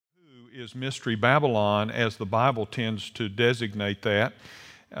is Mystery Babylon, as the Bible tends to designate that.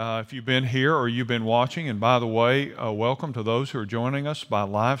 If you've been here or you've been watching, and by the way, welcome to those who are joining us by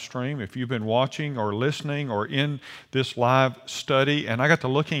live stream. If you've been watching or listening or in this live study, and I got to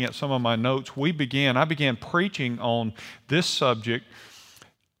looking at some of my notes, I began preaching on this subject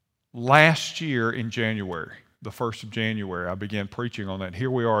last year in January, the 1st of January. I began preaching on that.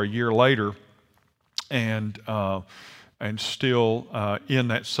 Here we are a year later, and still in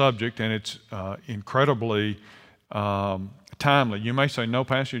that subject, and it's incredibly timely. You may say, "No,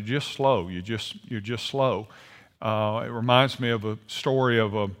 Pastor, you're just slow. You're just slow." It reminds me of a story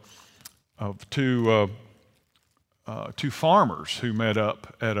of two farmers who met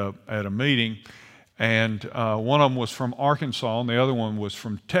up at a meeting, and one of them was from Arkansas, and the other one was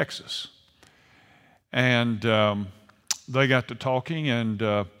from Texas, and they got to talking, and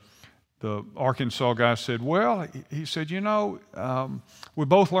the Arkansas guy said, "Well," he said, "we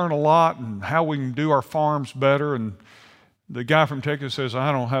both learn a lot and how we can do our farms better." And the guy from Texas says,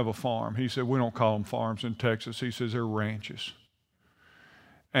 "I don't have a farm." He said, "We don't call them farms in Texas." He says, "They're ranches."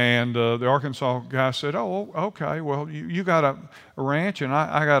 And the Arkansas guy said, "Oh, okay, well, you got a ranch and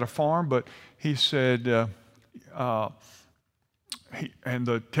I got a farm." But he said, and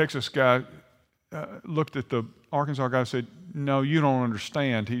the Texas guy looked at the Arkansas guy and said, "No, you don't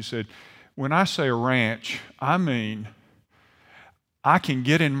understand." He said, "When I say a ranch, I mean I can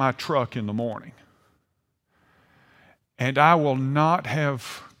get in my truck in the morning and I will not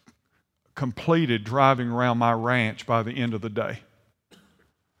have completed driving around my ranch by the end of the day."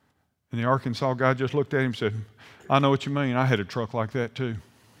 And the Arkansas guy just looked at him and said, "I know what you mean. I had a truck like that too."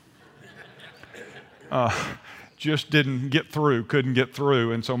 Just didn't get through, couldn't get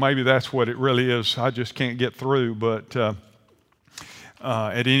through. And so maybe that's what it really is. I just can't get through. But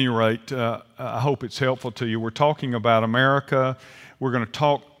at any rate, I hope it's helpful to you. We're talking about America. We're going to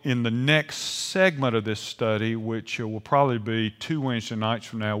talk in the next segment of this study, which will probably be 2 Wednesday nights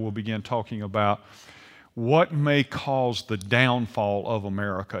from now. We'll begin talking about what may cause the downfall of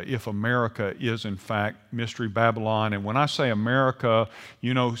America, if America is in fact Mystery Babylon. And when I say America,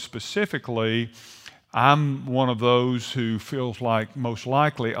 specifically, I'm one of those who feels like most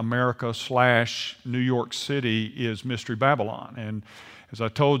likely America/New York City is Mystery Babylon. And as I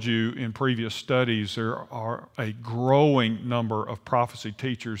told you in previous studies, there are a growing number of prophecy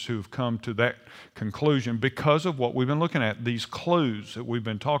teachers who have come to that conclusion because of what we've been looking at, these clues that we've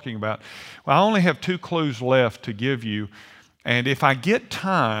been talking about. Well, I only have 2 clues left to give you, and if I get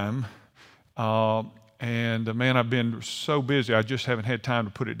time, man, I've been so busy, I just haven't had time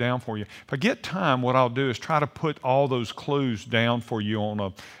to put it down for you. If I get time, what I'll do is try to put all those clues down for you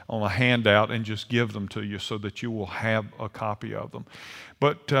on a handout and just give them to you so that you will have a copy of them.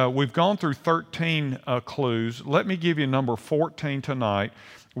 But we've gone through 13 clues. Let me give you number 14 tonight.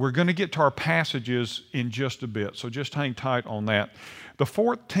 We're going to get to our passages in just a bit, so just hang tight on that. The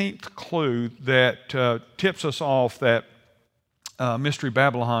 14th clue that tips us off that Mystery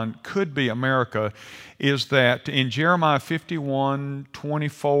Babylon could be America is that in Jeremiah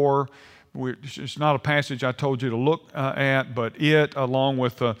 51:24, which is not a passage I told you to look at, but it, along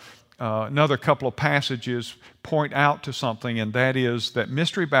with another couple of passages, point out to something, and that is that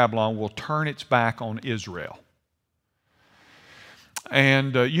Mystery Babylon will turn its back on Israel.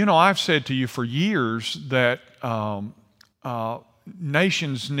 And, I've said to you for years that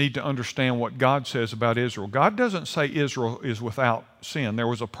nations need to understand what God says about Israel. God doesn't say Israel is without sin. There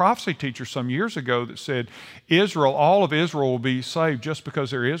was a prophecy teacher some years ago that said all of Israel will be saved just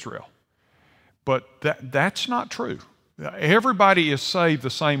because they're Israel. But that's not true. Everybody is saved the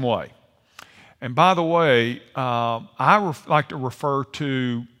same way. And by the way, I like to refer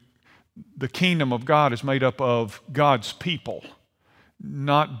to the kingdom of God as made up of God's people,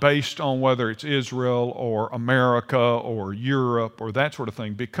 not based on whether it's Israel or America or Europe or that sort of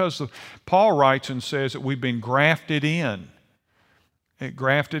thing, because Paul writes and says that we've been grafted in.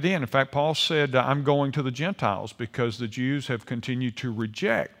 Grafted in. In fact, Paul said, "I'm going to the Gentiles," because the Jews have continued to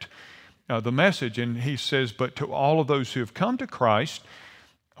reject the message. And he says, "But to all of those who have come to Christ,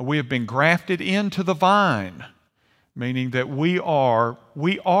 we have been grafted into the vine," meaning that we are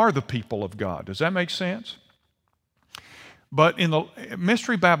the people of God. Does that make sense? But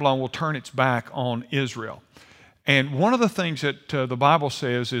Mystery Babylon will turn its back on Israel. And one of the things that the Bible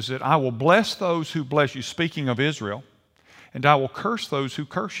says is that I will bless those who bless you, speaking of Israel, and I will curse those who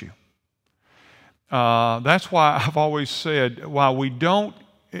curse you. That's why I've always said, while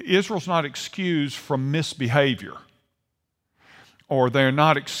Israel's not excused from misbehavior, or they're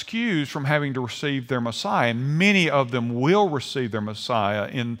not excused from having to receive their Messiah, and many of them will receive their Messiah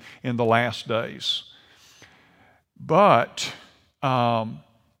in the last days. But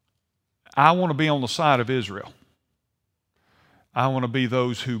I want to be on the side of Israel. I want to be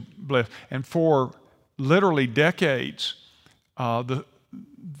those who bless. And for literally decades, the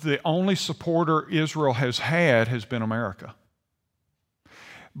only supporter Israel has had has been America.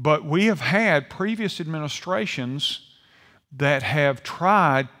 But we have had previous administrations that have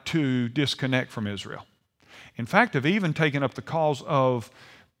tried to disconnect from Israel. In fact, have even taken up the cause of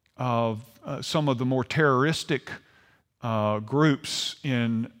some of the more terroristic groups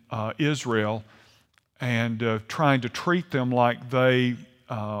in Israel and trying to treat them like they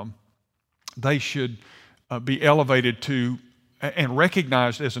should be elevated to and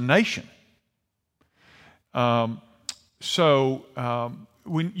recognized as a nation. You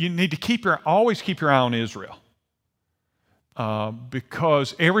need to always keep your eye on Israel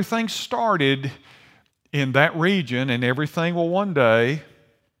because everything started in that region, and everything will one day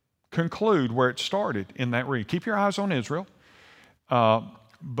conclude where it started in that region. Keep your eyes on Israel,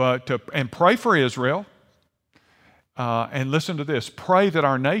 and pray for Israel. And listen to this: pray that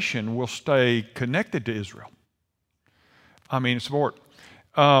our nation will stay connected to Israel. I mean, it's important.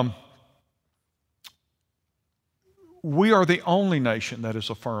 We are the only nation that has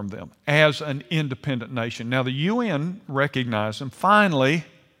affirmed them as an independent nation. Now, the UN recognized them finally,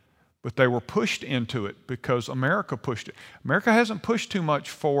 but they were pushed into it because America pushed it. America hasn't pushed too much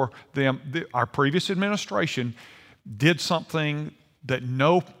for them. Our previous administration did something that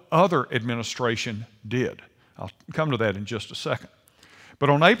no other administration did. I'll come to that in just a second. But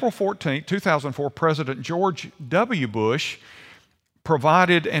on April 14, 2004, President George W. Bush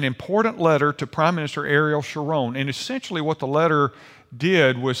provided an important letter to Prime Minister Ariel Sharon. And essentially what the letter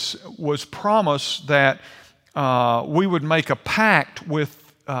did was promise that we would make a pact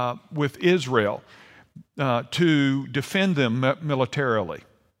with Israel to defend them militarily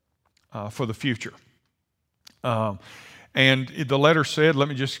for the future. And the letter said, let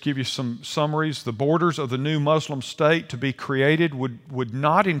me just give you some summaries. The borders of the new Muslim state to be created would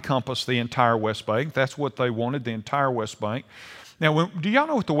not encompass the entire West Bank. That's what they wanted, the entire West Bank. Now, do y'all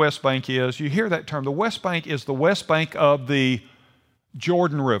know what the West Bank is? You hear that term. The West Bank is the West Bank of the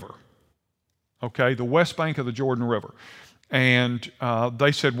Jordan River. Okay, the West Bank of the Jordan River. And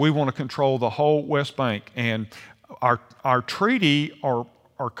they said, we want to control the whole West Bank. And our treaty, our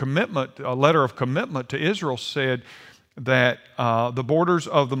commitment, a letter of commitment to Israel said that the borders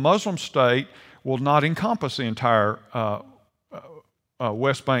of the Muslim state will not encompass the entire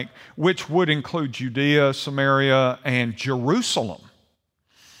West Bank, which would include Judea, Samaria, and Jerusalem,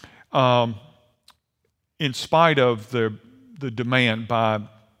 in spite of the demand by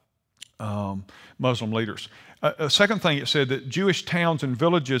Muslim leaders. A second thing, it said that Jewish towns and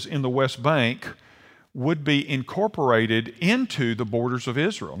villages in the West Bank would be incorporated into the borders of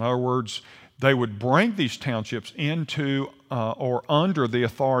Israel. In other words, they would bring these townships into or under the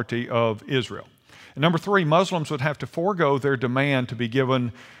authority of Israel. And number three, Muslims would have to forego their demand to be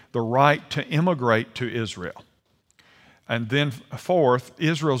given the right to immigrate to Israel. And then fourth,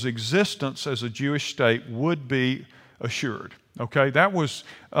 Israel's existence as a Jewish state would be assured. Okay, that was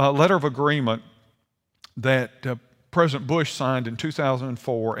a letter of agreement that President Bush signed in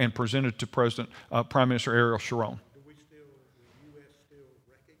 2004 and presented to Prime Minister Ariel Sharon. The U.S. still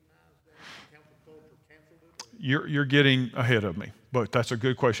recognize that? Counterculture canceled it? You're getting ahead of me, but that's a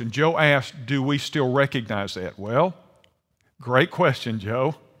good question. Joe asked, do we still recognize that? Well, great question,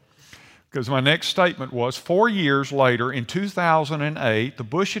 Joe, because my next statement was 4 years later, in 2008, the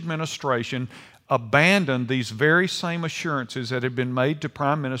Bush administration abandoned these very same assurances that had been made to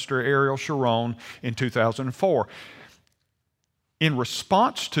Prime Minister Ariel Sharon in 2004. In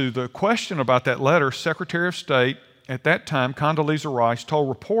response to the question about that letter, Secretary of State at that time, Condoleezza Rice, told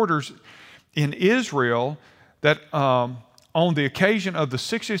reporters in Israel that on the occasion of the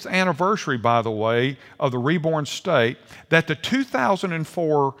 60th anniversary, by the way, of the reborn state, that the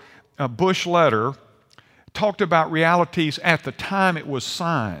 2004 Bush letter talked about realities at the time it was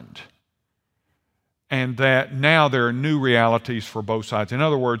signed, and that now there are new realities for both sides. In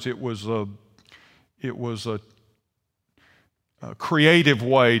other words, it was a creative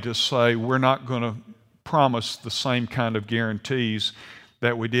way to say we're not going to promise the same kind of guarantees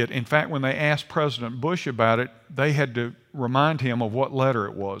that we did. In fact, when they asked President Bush about it, they had to remind him of what letter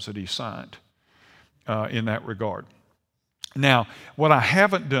it was that he signed in that regard. Now, what I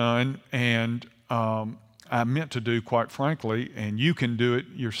haven't done, and I meant to do, quite frankly, and you can do it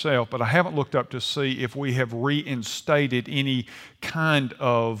yourself, but I haven't looked up to see if we have reinstated any kind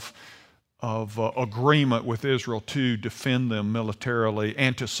of agreement with Israel to defend them militarily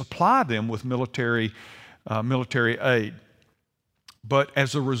and to supply them with military aid. But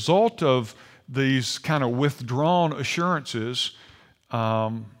as a result of these kind of withdrawn assurances,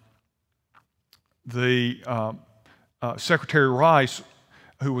 Secretary Rice,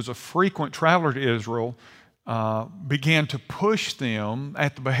 who was a frequent traveler to Israel, began to push them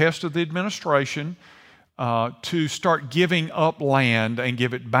at the behest of the administration to start giving up land and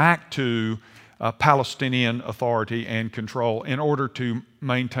give it back to Palestinian authority and control in order to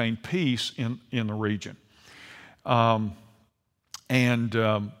maintain peace in the region.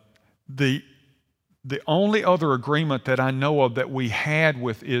 The only other agreement that I know of that we had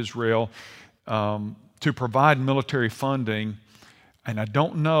with Israel to provide military funding, and I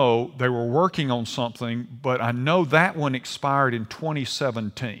don't know, they were working on something, but I know that one expired in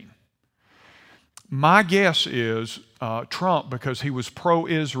 2017. My guess is Trump, because he was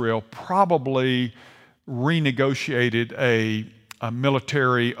pro-Israel, probably renegotiated a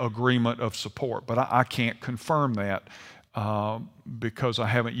military agreement of support, but I can't confirm that because I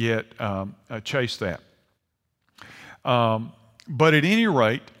haven't yet chased that. But at any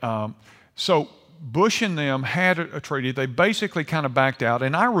rate, so Bush and them had a treaty. They basically kind of backed out.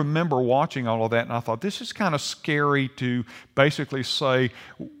 And I remember watching all of that, and I thought, this is kind of scary to basically say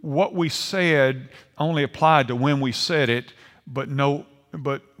what we said only applied to when we said it, but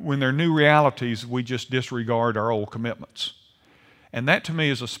when there are new realities, we just disregard our old commitments. And that to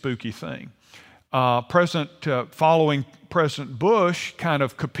me is a spooky thing. Following President Bush kind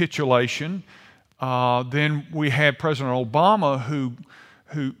of capitulation, then we had President Obama who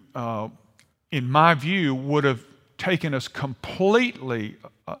in my view, would have taken us completely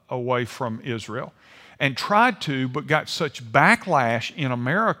away from Israel and tried to, but got such backlash in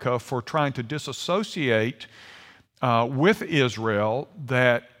America for trying to disassociate with Israel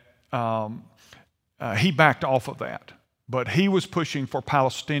that he backed off of that. But he was pushing for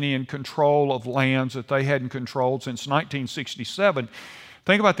Palestinian control of lands that they hadn't controlled since 1967.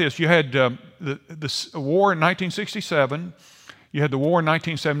 Think about this. You had the war in 1967. You had the war in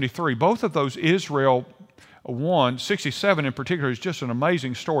 1973. Both of those Israel won. 67 in particular is just an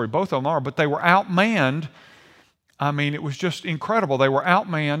amazing story. Both of them are, but they were outmanned. I mean, it was just incredible. They were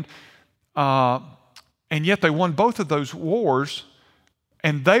outmanned, and yet they won both of those wars,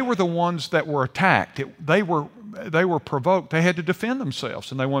 and they were the ones that were attacked. They were provoked. They had to defend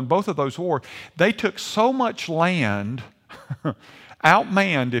themselves, and they won both of those wars. They took so much land,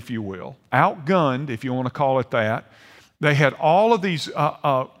 outmanned, if you will, outgunned, if you want to call it that. They had all of these,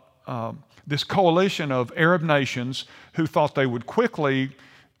 this coalition of Arab nations who thought they would quickly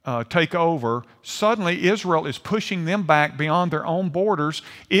take over. Suddenly, Israel is pushing them back beyond their own borders.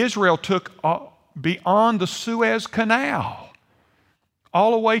 Israel took beyond the Suez Canal, all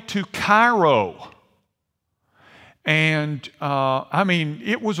the way to Cairo. And, I mean,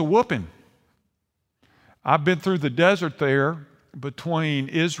 it was a whooping. I've been through the desert there between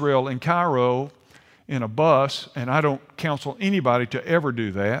Israel and Cairo in a bus, and I don't counsel anybody to ever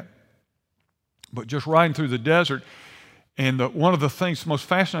do that. But just riding through the desert, and one of the things most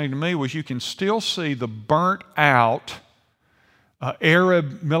fascinating to me was you can still see the burnt out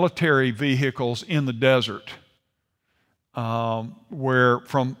Arab military vehicles in the desert where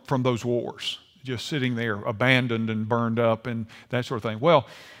from those wars, just sitting there abandoned and burned up and that sort of thing. Well,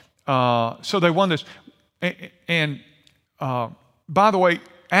 so they won this. And by the way,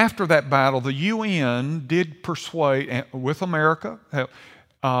 after that battle, the UN did persuade, with America,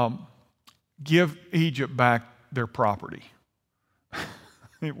 give Egypt back their property.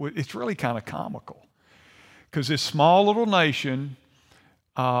 It's really kind of comical, because this small little nation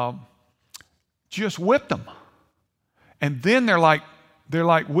just whipped them. And then they're like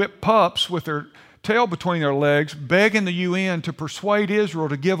whipped pups with their tail between their legs, begging the UN to persuade Israel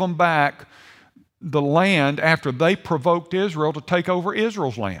to give them back the land after they provoked Israel to take over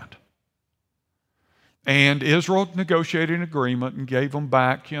Israel's land. And Israel negotiated an agreement and gave them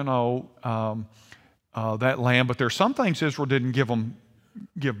back, that land. But there are some things Israel didn't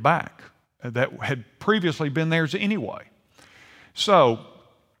give back that had previously been theirs anyway. So,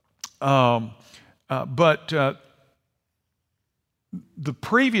 the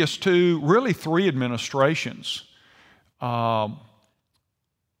previous really three administrations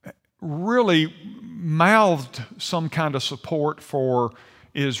really mouthed some kind of support for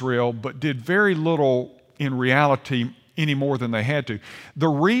Israel, but did very little in reality any more than they had to. The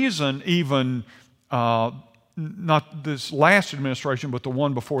reason even, not this last administration, but the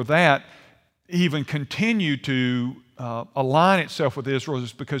one before that, even continued to align itself with Israel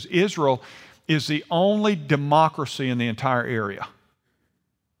is because Israel is the only democracy in the entire area.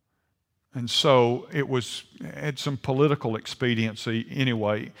 And so it had some political expediency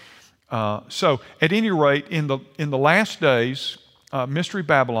anyway. So at any rate, in the last days, Mystery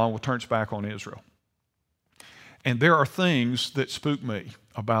Babylon will turn its back on Israel. And there are things that spook me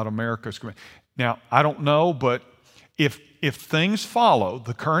about America's commitment. Now, I don't know, but if things follow,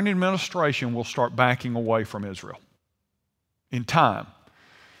 the current administration will start backing away from Israel in time.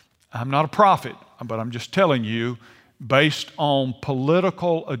 I'm not a prophet, but I'm just telling you, based on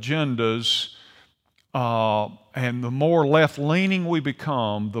political agendas, and the more left-leaning we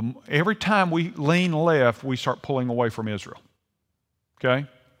become, every time we lean left, we start pulling away from Israel. Okay?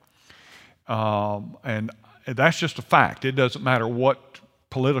 And that's just a fact. It doesn't matter what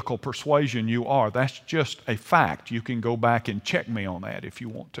political persuasion you are. That's just a fact. You can go back and check me on that if you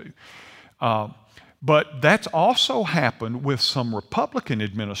want to. But that's also happened with some Republican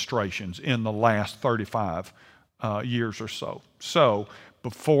administrations in the last 35 years or so. So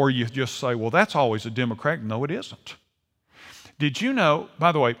before you just say, well, that's always a Democrat. No, it isn't. Did you know,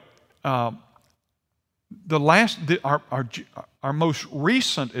 by the way, our most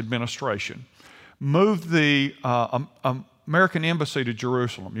recent administration moved the American embassy to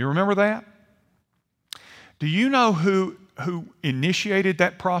Jerusalem. You remember that? Do you know who initiated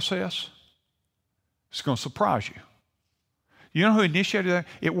that process? It's going to surprise you. You know who initiated that?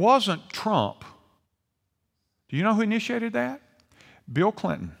 It wasn't Trump. Do you know who initiated that? Bill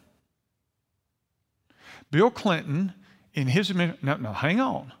Clinton. Bill Clinton, in his administration, no, hang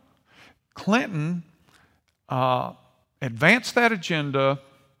on. Clinton advanced that agenda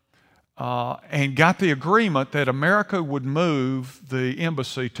and got the agreement that America would move the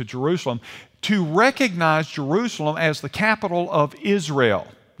embassy to Jerusalem to recognize Jerusalem as the capital of Israel,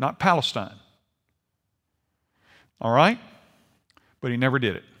 not Palestine. All right? But he never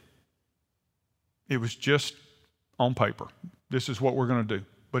did it. It was just on paper. This is what we're going to do.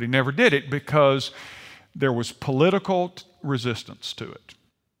 But he never did it because there was political resistance to it.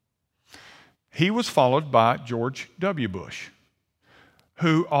 He was followed by George W. Bush,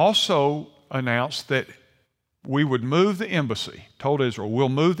 who also announced that we would move the embassy, told Israel, we'll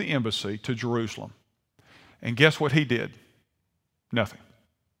move the embassy to Jerusalem. And guess what he did? Nothing.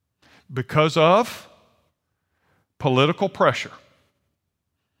 Because of political pressure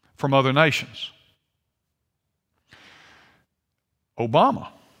from other nations. Obama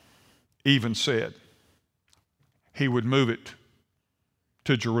even said he would move it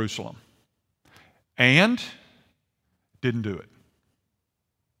to Jerusalem and didn't do it.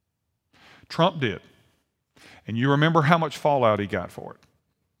 Trump did. And you remember how much fallout he got for it.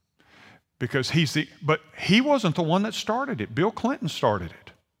 Because but he wasn't the one that started it. Bill Clinton started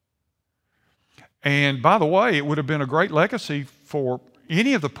it. And by the way, it would have been a great legacy for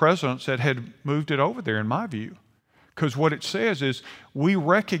any of the presidents that had moved it over there, in my view. Because what it says is we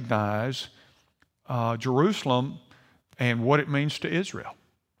recognize Jerusalem and what it means to Israel.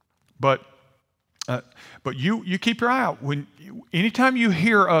 But you keep your eye out. Anytime you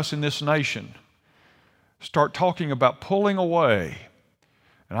hear us in this nation start talking about pulling away,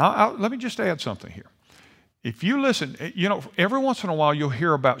 and let me just add something here. If you listen, every once in a while you'll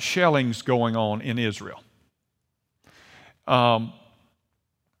hear about shellings going on in Israel. And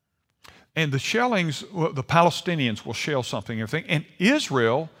the shellings, the Palestinians will shell something and everything, and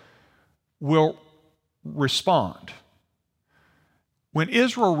Israel will respond. When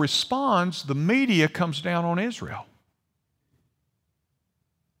Israel responds, the media comes down on Israel.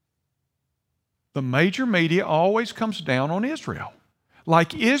 The major media always comes down on Israel.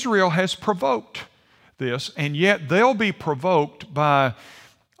 Like Israel has provoked this, and yet they'll be provoked by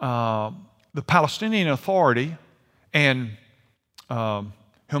the Palestinian Authority and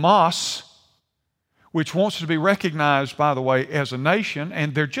Hamas, which wants to be recognized, by the way, as a nation,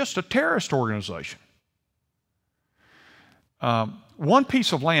 and they're just a terrorist organization. One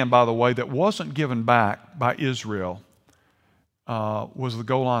piece of land, by the way, that wasn't given back by Israel was the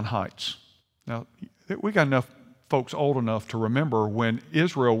Golan Heights. Now, we got enough folks old enough to remember when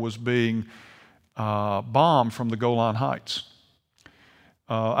Israel was being bombed from the Golan Heights.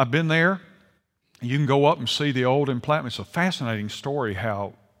 I've been there. You can go up and see the old emplacement. It's a fascinating story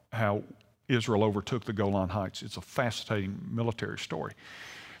how Israel overtook the Golan Heights. It's a fascinating military story.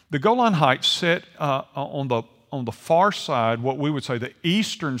 The Golan Heights sit on the far side, what we would say the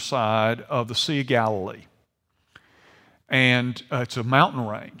eastern side of the Sea of Galilee. And it's a mountain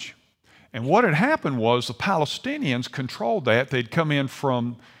range. And what had happened was the Palestinians controlled that. They'd come in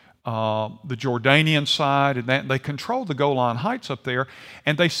from the Jordanian side, and they controlled the Golan Heights up there,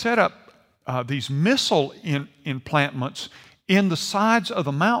 and they set up these missile emplantments in the sides of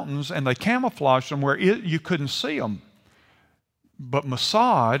the mountains, and they camouflaged them where you couldn't see them. But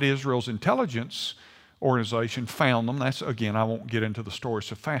Mossad, Israel's intelligence organization, found them. That's, again, I won't get into the story.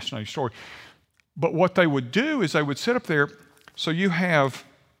 It's a fascinating story. But what they would do is they would sit up there. So you have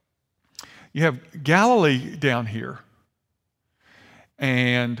Galilee down here,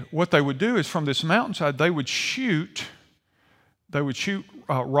 And what they would do is from this mountainside, they would shoot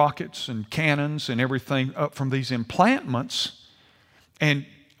rockets and cannons and everything up from these emplantments. And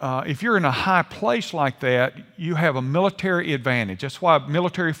if you're in a high place like that, you have a military advantage. That's why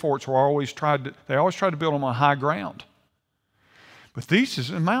military forts were always tried to build them on high ground. But this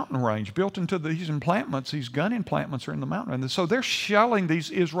is a mountain range built into these emplantments. These gun emplantments are in the mountain range. So they're shelling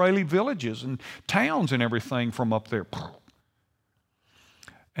these Israeli villages and towns and everything from up there.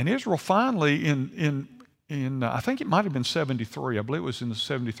 And Israel finally, in I think it might have been 73, I believe it was in the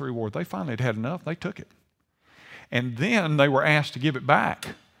 73 war, they finally had enough. They took it. And then they were asked to give it back.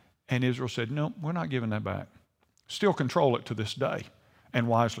 And Israel said, no, we're not giving that back. Still control it to this day, and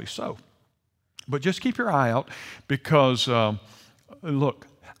wisely so. But just keep your eye out because, look,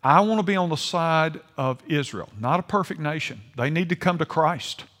 I want to be on the side of Israel, not a perfect nation. They need to come to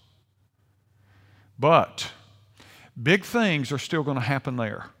Christ. But big things are still going to happen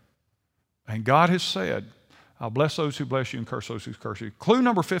there. And God has said, I'll bless those who bless you and curse those who curse you. Clue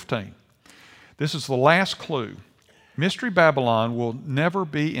number 15. This is the last clue. Mystery Babylon will never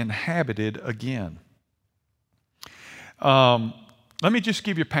be inhabited again. Let me just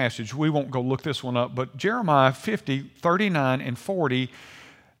give you a passage. We won't go look this one up, but Jeremiah 50, 39, and 40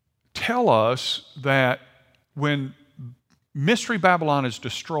 tell us that when Mystery Babylon is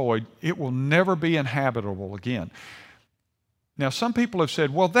destroyed, it will never be inhabitable again. Now, some people have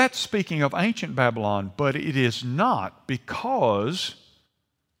said, well, that's speaking of ancient Babylon, but it is not, because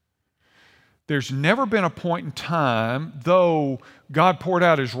there's never been a point in time, though God poured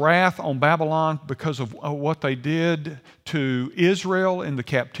out his wrath on Babylon because of what they did to Israel in the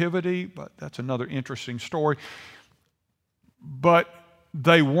captivity, but that's another interesting story. But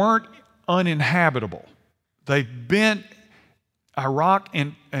they weren't uninhabitable. They've been, Iraq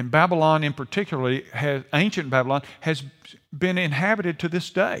and Babylon in particular, ancient Babylon, has been inhabited to this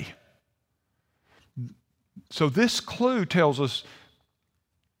day. So this clue tells us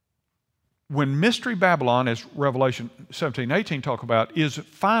when Mystery Babylon, as Revelation 17:18 talk about, is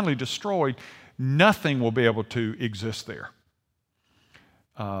finally destroyed, nothing will be able to exist there.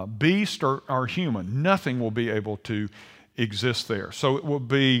 Beast or human, nothing will be able to exist there. So it will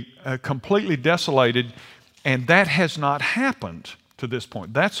be completely desolated, and that has not happened to this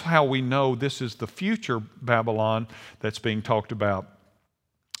point. That's how we know this is the future Babylon that's being talked about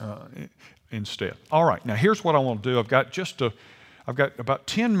instead. All right, now here's what I want to do. I've got about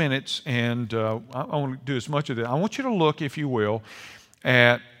 10 minutes, and I want to do as much of that. I want you to look, if you will,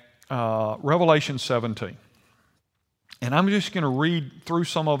 at Revelation 17. And I'm just going to read through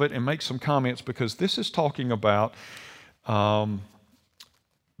some of it and make some comments, because this is talking about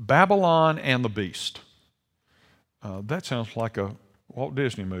Babylon and the beast. That sounds like a Walt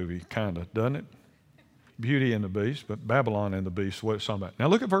Disney movie, kind of, doesn't it? Beauty and the Beast, but Babylon and the Beast, what it's talking about. Now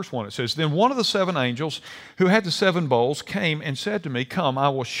look at verse 1. It says, Then one of the 7 angels who had the 7 bowls came and said to me, Come, I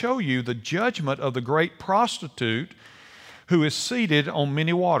will show you the judgment of the great prostitute who is seated on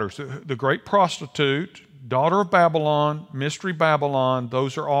many waters. The great prostitute, daughter of Babylon, Mystery Babylon,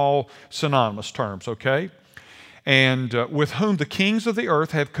 those are all synonymous terms, okay? And with whom the kings of the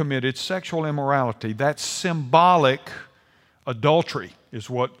earth have committed sexual immorality. That's symbolic adultery is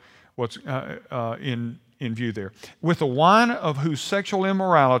what's in view there. With the wine of whose sexual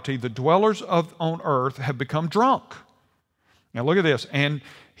immorality the dwellers on earth have become drunk. Now look at this. And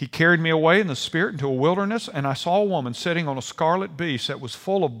he carried me away in the spirit into a wilderness, and I saw a woman sitting on a scarlet beast that was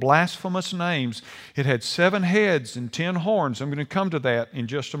full of blasphemous names. It had 7 heads and 10 horns. I'm going to come to that in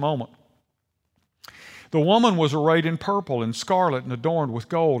just a moment. The woman was arrayed in purple and scarlet and adorned with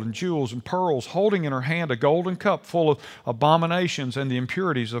gold and jewels and pearls, holding in her hand a golden cup full of abominations and the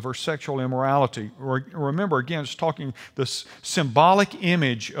impurities of her sexual immorality. Remember, again, it's talking this symbolic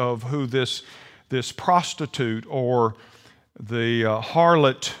image of who this prostitute or the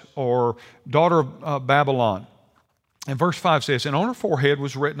harlot or daughter of Babylon. And verse 5 says, And on her forehead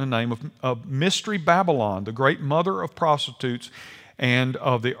was written the name of Mystery Babylon, the great mother of prostitutes and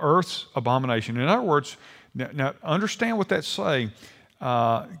of the earth's abomination. In other words, now understand what that's saying,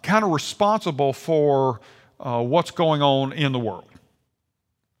 kind of responsible for what's going on in the world.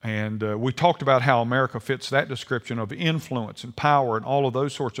 And we talked about how America fits that description of influence and power and all of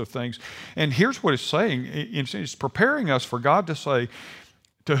those sorts of things. And here's what it's saying. It's preparing us for God to say,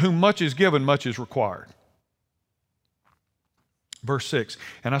 to whom much is given, much is required. Verse 6,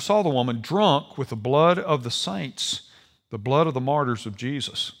 And I saw the woman drunk with the blood of the saints, the blood of the martyrs of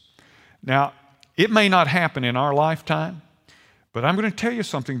Jesus. Now, it may not happen in our lifetime, but I'm going to tell you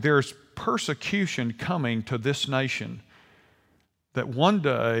something. There's persecution coming to this nation that one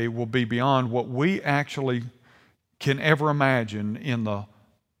day will be beyond what we actually can ever imagine in the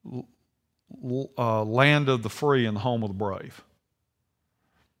land of the free and the home of the brave.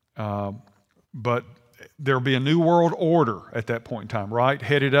 But there'll be a new world order at that point in time, right?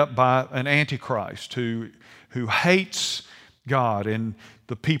 Headed up by an antichrist who hates God and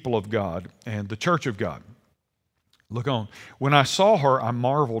the people of God and the church of God. Look on. When I saw her, I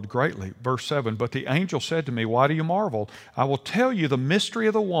marveled greatly. Verse 7, but the angel said to me, why do you marvel? I will tell you the mystery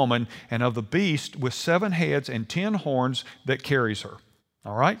of the woman and of the beast with 7 heads and 10 horns that carries her.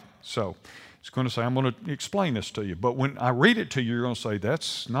 All right? So it's going to say, I'm going to explain this to you. But when I read it to you, you're going to say,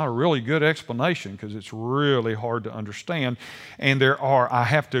 that's not a really good explanation because it's really hard to understand. And I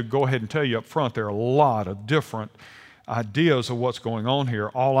have to go ahead and tell you up front, there are a lot of different ideas of what's going on here.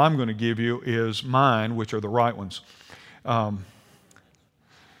 All I'm going to give you is mine, which are the right ones. But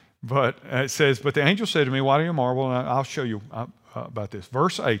it says, but the angel said to me, why do you marvel? And I'll show you about this.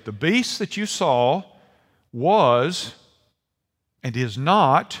 Verse 8, the beast that you saw was and is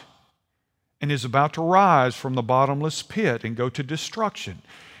not and is about to rise from the bottomless pit and go to destruction.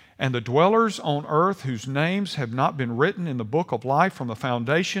 And the dwellers on earth whose names have not been written in the book of life from the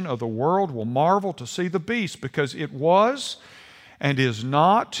foundation of the world will marvel to see the beast, because it was and is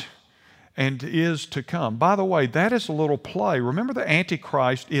not and is to come. By the way, that is a little play. Remember, the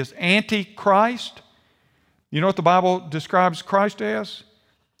Antichrist is Antichrist. You know what the Bible describes Christ as?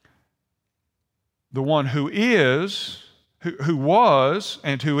 The one who is, who was,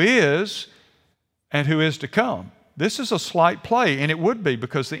 and who is to come. This is a slight play, and it would be,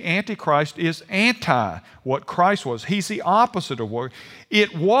 because the Antichrist is anti what Christ was. He's the opposite of what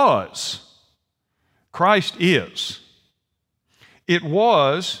it was. Christ is. It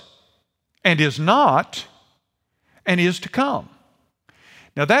was and is not and is to come.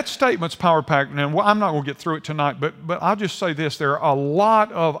 Now that statement's power-packed, and I'm not going to get through it tonight, but I'll just say this. There are a lot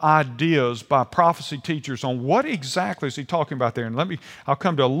of ideas by prophecy teachers on what exactly is he talking about there. And I'll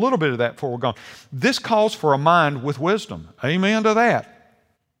come to a little bit of that before we're gone. This calls for a mind with wisdom. Amen to that.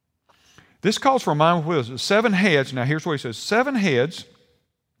 This calls for a mind with wisdom. 7 heads, now here's what he says. 7 heads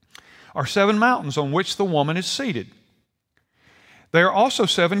are 7 mountains on which the woman is seated. There are also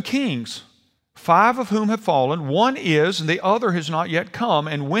 7 kings, 5 of whom have fallen. 1 is, and the other has not yet come.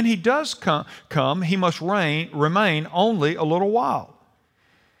 And when he does come, he must remain only a little while.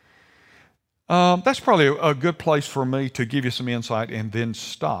 That's probably a good place for me to give you some insight and then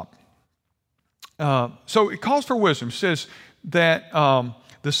stop. So it calls for wisdom. It says that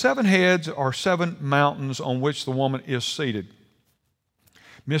the 7 heads are 7 mountains on which the woman is seated.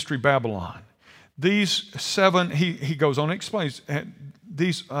 Mystery Babylon. These 7, he goes on and explains,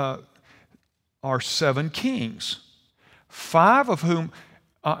 these are 7 kings, 5 of whom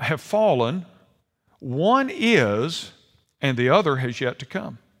have fallen. 1 is, and the other has yet to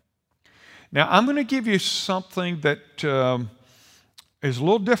come. Now, I'm going to give you something that is a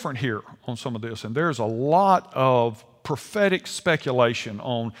little different here on some of this, and there's a lot of prophetic speculation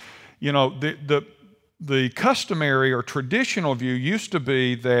on, the customary or traditional view used to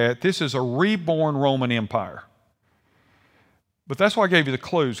be that this is a reborn Roman Empire. But that's why I gave you the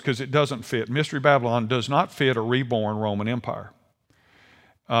clues, because it doesn't fit. Mystery Babylon does not fit a reborn Roman Empire.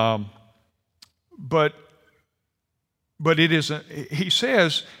 But it is, he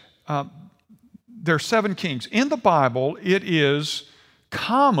says, there are 7 kings. In the Bible, it is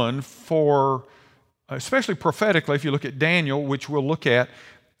common for, especially prophetically, if you look at Daniel, which we'll look at,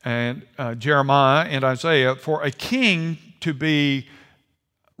 and Jeremiah and Isaiah, for a king to be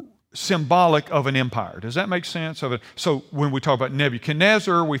symbolic of an empire. Does that make sense? So when we talk about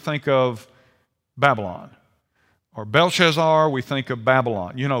Nebuchadnezzar, we think of Babylon. Or Belshazzar, we think of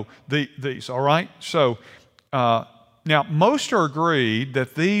Babylon. These, all right? So now most are agreed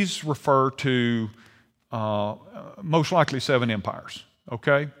that these refer to most likely 7 empires,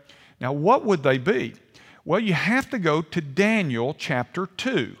 okay? Now what would they be? Well, you have to go to Daniel chapter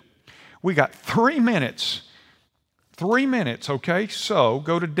 2. We got 3 minutes. 3 minutes, okay? So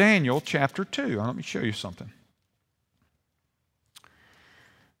go to Daniel chapter 2. Let me show you something.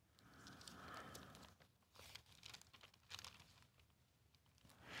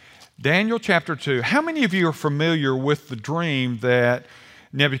 Daniel chapter 2. How many of you are familiar with the dream that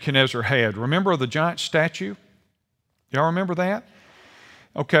Nebuchadnezzar had? Remember the giant statue? Y'all remember that?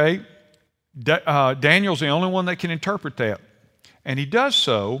 Okay. Daniel's the only one that can interpret that. And he does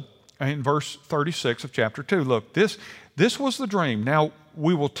so in verse 36 of chapter 2. Look, this was the dream. Now,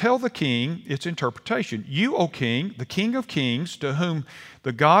 we will tell the king its interpretation. You, O king, the king of kings, to whom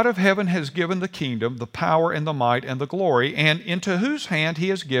the God of heaven has given the kingdom, the power and the might and the glory, and into whose hand he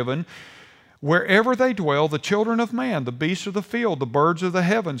has given Wherever they dwell, the children of man, the beasts of the field, the birds of the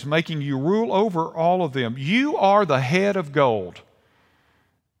heavens, making you rule over all of them. You are the head of gold.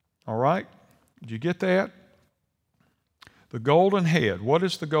 All right? Did you get that? The golden head. What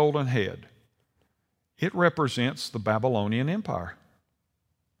is the golden head? It represents the Babylonian Empire.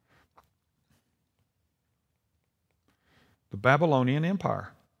 The Babylonian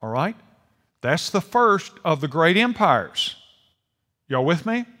Empire. All right? That's the first of the great empires. Y'all with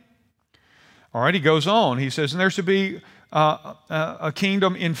me? All right, he goes on. He says, and there should be a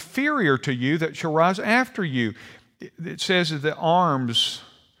kingdom inferior to you that shall rise after you. It says that the arms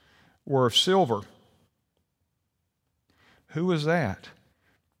were of silver. Who was that?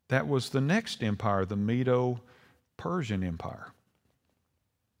 That was the next empire, the Medo-Persian Empire.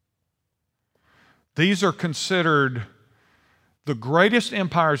 These are considered the greatest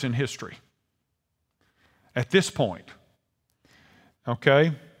empires in history at this point.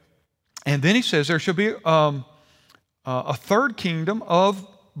 Okay? And then he says there shall be a third kingdom of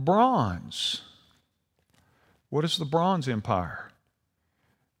bronze. What is the Bronze Empire?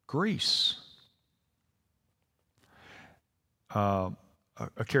 Greece. A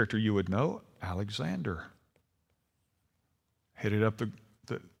character you would know, Alexander, headed up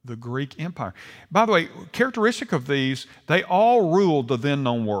the Greek Empire. By the way, characteristic of these, they all ruled the then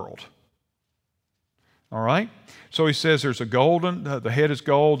known world. All right? So he says there's a golden, the head is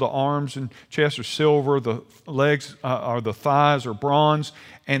gold, the arms and chest are silver, the legs or the thighs are bronze.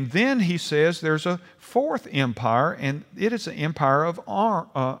 And then he says there's a fourth empire, and it is the empire of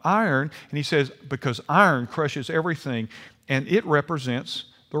iron. And he says, because iron crushes everything, and it represents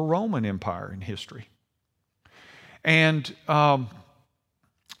the Roman Empire in history. And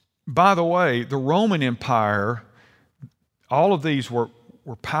by the way, the Roman Empire, all of these were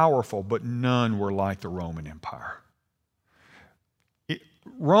powerful, but none were like the Roman Empire.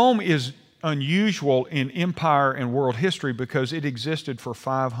 Rome is unusual in empire and world history because it existed for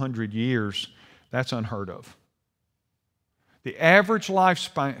 500 years. That's unheard of. The average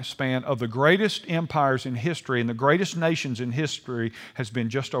lifespan of the greatest empires in history and the greatest nations in history has been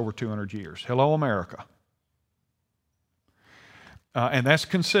just over 200 years. Hello, America. And that's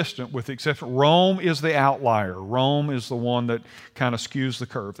consistent with the exception. Rome is the outlier. Rome is the one that kind of skews the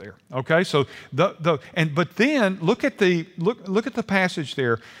curve there. Okay, so but then look at the passage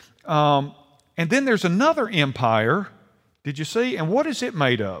there, and then there's another empire. Did you see? And what is it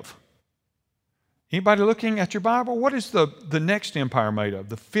made of? Anybody looking at your Bible? What is the next empire made of?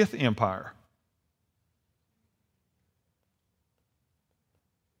 The fifth empire.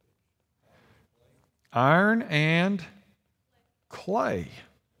 Iron and clay.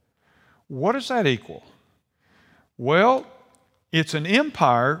 What does that equal? Well, it's an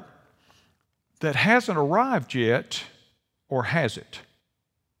empire that hasn't arrived yet, or has it?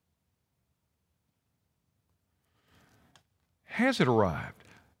 Has it arrived?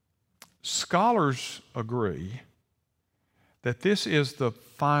 Scholars agree that this is the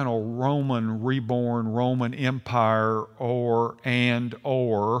final Roman, reborn Roman Empire, or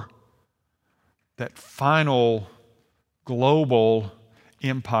that final global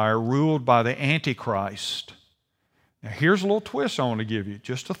empire ruled by the Antichrist. Now, here's a little twist I want to give you,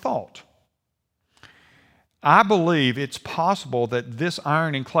 just a thought. I believe it's possible that this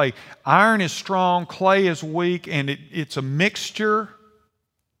iron and clay, iron is strong, clay is weak, and it's a mixture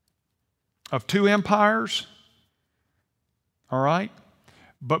of two empires, all right?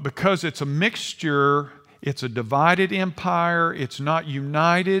 But because it's a mixture, it's a divided empire, it's not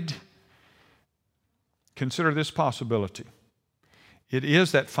united. Consider this possibility. It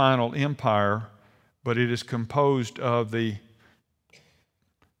is that final empire, but it is composed of the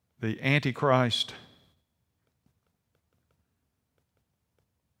Antichrist,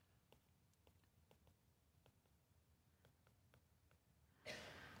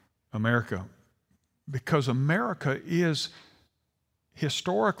 America. Because America is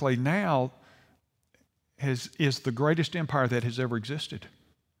historically now is the greatest empire that has ever existed.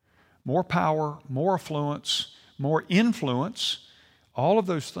 More power, more affluence, more influence, all of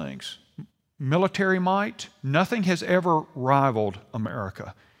those things. Military might, nothing has ever rivaled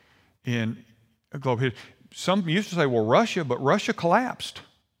America in global history. Some used to say, well, Russia, but Russia collapsed.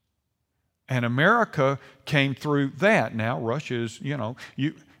 And America came through that. Now, Russia is,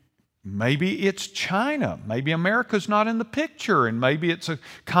 maybe it's China. Maybe America's not in the picture, and maybe it's a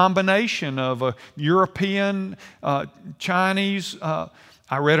combination of a European, Chinese.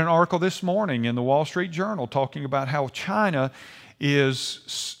 I read an article this morning in the Wall Street Journal talking about how China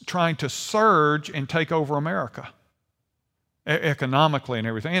is trying to surge and take over America economically and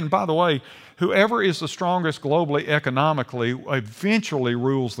everything. And by the way, whoever is the strongest globally economically eventually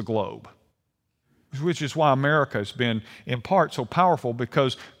rules the globe. which is why America has been in part so powerful,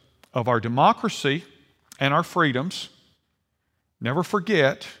 because of our democracy and our freedoms. Never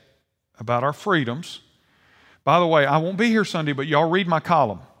forget about our freedoms. By the way, I won't be here Sunday, but y'all read my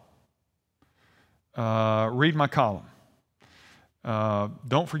column. Read my column.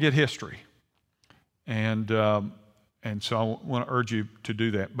 Don't forget history. And so I want to urge you to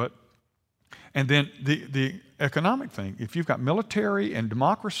do that. And then the economic thing. If you've got military and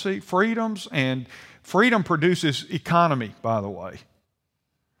democracy, freedoms, and freedom produces economy, by the way.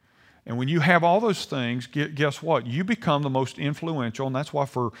 And when you have all those things, guess what? You become the most influential, and that's why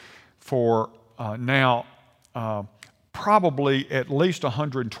for now, probably at least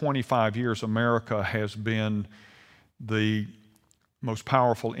 125 years, America has been the most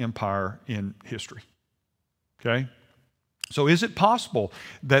powerful empire in history. Okay? So is it possible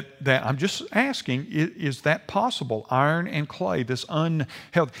that I'm just asking, is that possible? Iron and clay, this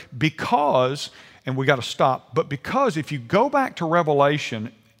unhealthy, because, and we got to stop, but because if you go back to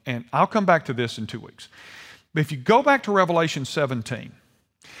Revelation, and I'll come back to this in 2 weeks, but if you go back to Revelation 17,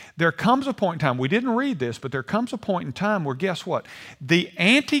 there comes a point in time, we didn't read this, but there comes a point in time where, guess what? The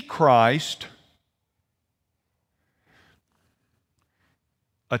Antichrist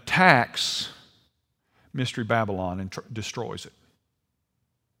attacks Mystery Babylon and destroys it.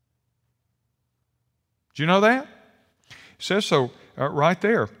 Do you know that? It says so right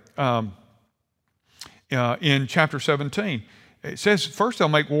there in chapter 17. It says first they'll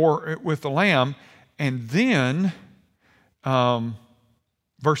make war with the Lamb, and then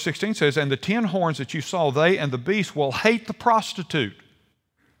verse 16 says, and the 10 horns that you saw, they and the beast will hate the prostitute,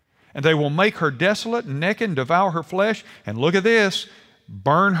 and they will make her desolate and naked and devour her flesh, and look at this,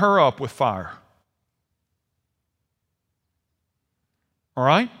 burn her up with fire. All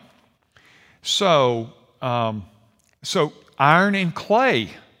right? So iron and clay,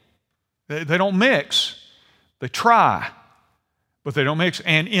 they don't mix. They try, but they don't mix.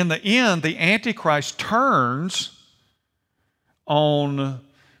 And in the end, the Antichrist turns on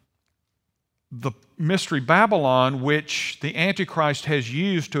the Mystery Babylon, which the Antichrist has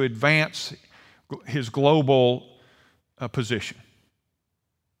used to advance his global position.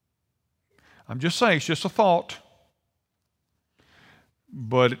 I'm just saying, it's just a thought.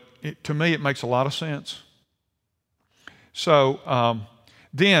 But to me, it makes a lot of sense. So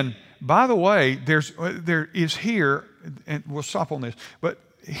then, by the way, there is here, and we'll stop on this, but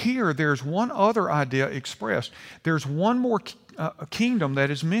here there's one other idea expressed. There's one more kingdom that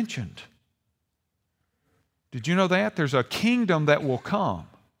is mentioned. Did you know that? There's a kingdom that will come.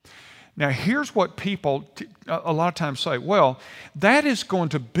 Now, here's what people a lot of times say, well, that is going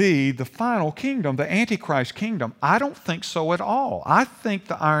to be the final kingdom, the Antichrist kingdom. I don't think so at all. I think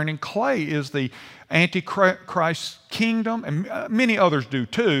the iron and clay is the Antichrist kingdom, and many others do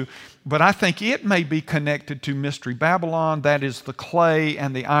too, but I think it may be connected to Mystery Babylon. That is the clay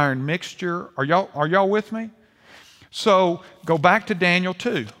and the iron mixture. Are y'all with me? So go back to Daniel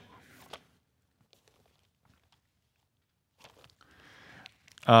 2.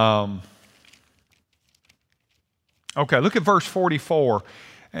 Okay, look at verse 44,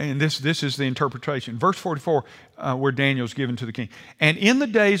 and this is the interpretation. Verse 44, where Daniel's given to the king. And in the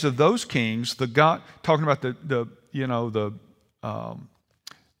days of those kings, the God, talking about the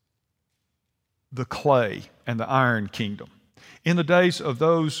clay and the iron kingdom. In the days of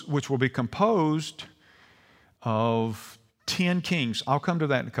those which will be composed of 10 kings. I'll come to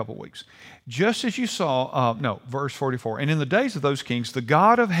that in a couple of weeks. Just as you saw, verse 44. And in the days of those kings, the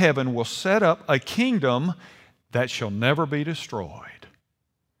God of heaven will set up a kingdom that shall never be destroyed.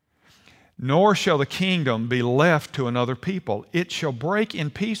 Nor shall the kingdom be left to another people. It shall break in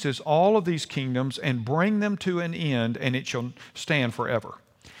pieces all of these kingdoms and bring them to an end, and it shall stand forever.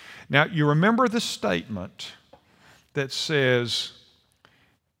 Now, you remember the statement that says,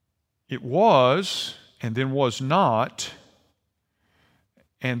 it was, and then was not,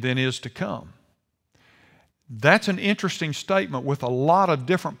 and then is to come. That's an interesting statement with a lot of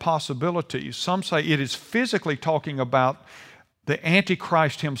different possibilities. Some say it is physically talking about the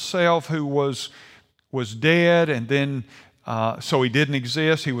Antichrist himself, who was dead, and then so he didn't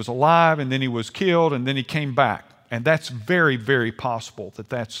exist. He was alive, and then he was killed, and then he came back. And that's very, very possible that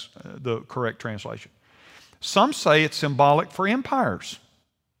that's the correct translation. Some say it's symbolic for empires.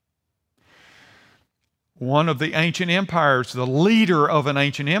 One of the ancient empires, the leader of an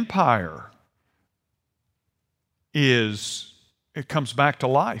ancient empire, it comes back to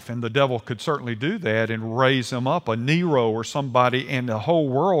life, and the devil could certainly do that and raise him up, a Nero or somebody, and the whole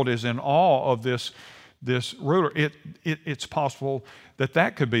world is in awe of this ruler. It's possible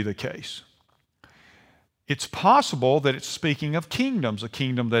that could be the case. It's possible that it's speaking of kingdoms, a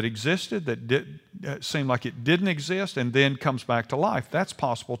kingdom that existed, that seemed like it didn't exist, and then comes back to life. That's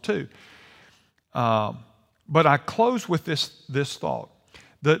possible too. But I close with this thought.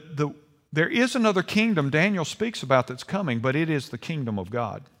 There is another kingdom Daniel speaks about that's coming, but it is the kingdom of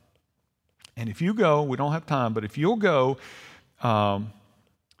God. And if you go, we don't have time, but if you'll go and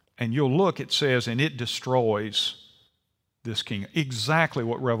you'll look, it says, and it destroys this kingdom. Exactly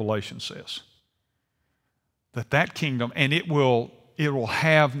what Revelation says. That kingdom, and it will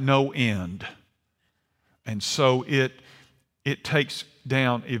have no end. And so it takes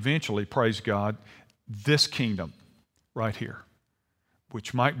down eventually, praise God, this kingdom right here,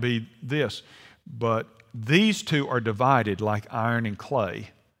 which might be this. But these two are divided like iron and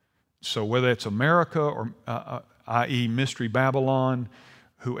clay. So whether it's America or i.e. Mystery Babylon,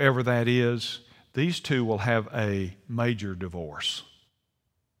 whoever that is, these two will have a major divorce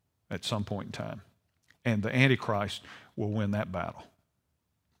at some point in time. And the Antichrist will win that battle.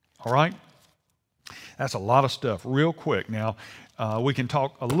 All right? That's a lot of stuff. Real quick. Now, we can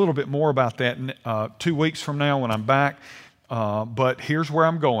talk a little bit more about that 2 weeks from now when I'm back. But here's where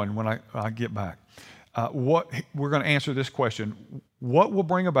I'm going when I get back. We're going to answer this question. What will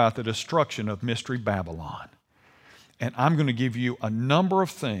bring about the destruction of Mystery Babylon? And I'm going to give you a number of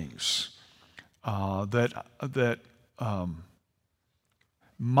things that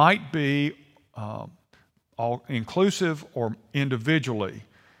might be all inclusive or individually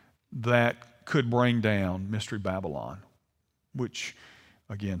that could bring down Mystery Babylon, which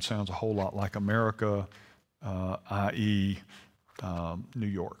again sounds a whole lot like America, i.e. New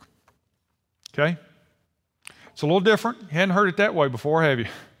York. Okay? It's a little different. You hadn't heard it that way before, have you?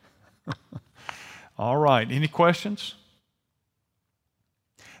 All right. Any questions?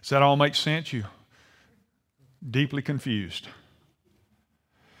 Does that all make sense? You deeply confused?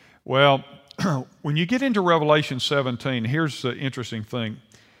 Well, when you get into Revelation 17, here's the interesting thing.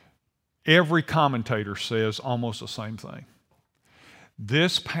 Every commentator says almost the same thing.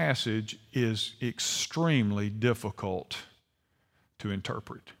 This passage is extremely difficult to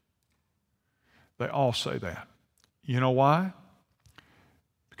interpret. They all say that. You know why?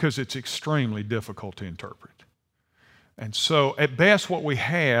 Because it's extremely difficult to interpret. And so, at best, what we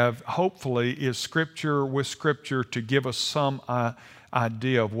have, hopefully, is Scripture with Scripture to give us some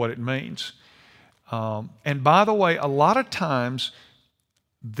idea of what it means. And by the way, a lot of times,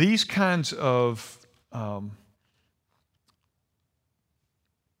 these kinds of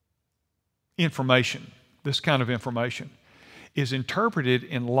information, this kind of information, is interpreted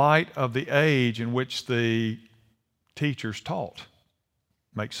in light of the age in which the teachers taught.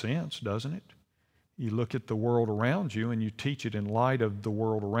 Makes sense, doesn't it? You look at the world around you and you teach it in light of the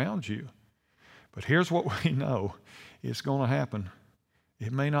world around you. But here's what we know. It's going to happen.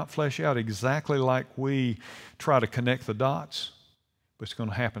 It may not flesh out exactly like we try to connect the dots, but it's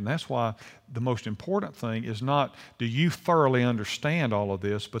going to happen. That's why the most important thing is not do you thoroughly understand all of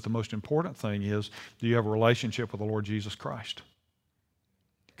this, but the most important thing is do you have a relationship with the Lord Jesus Christ?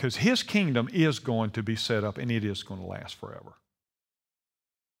 Because His kingdom is going to be set up and it is going to last forever.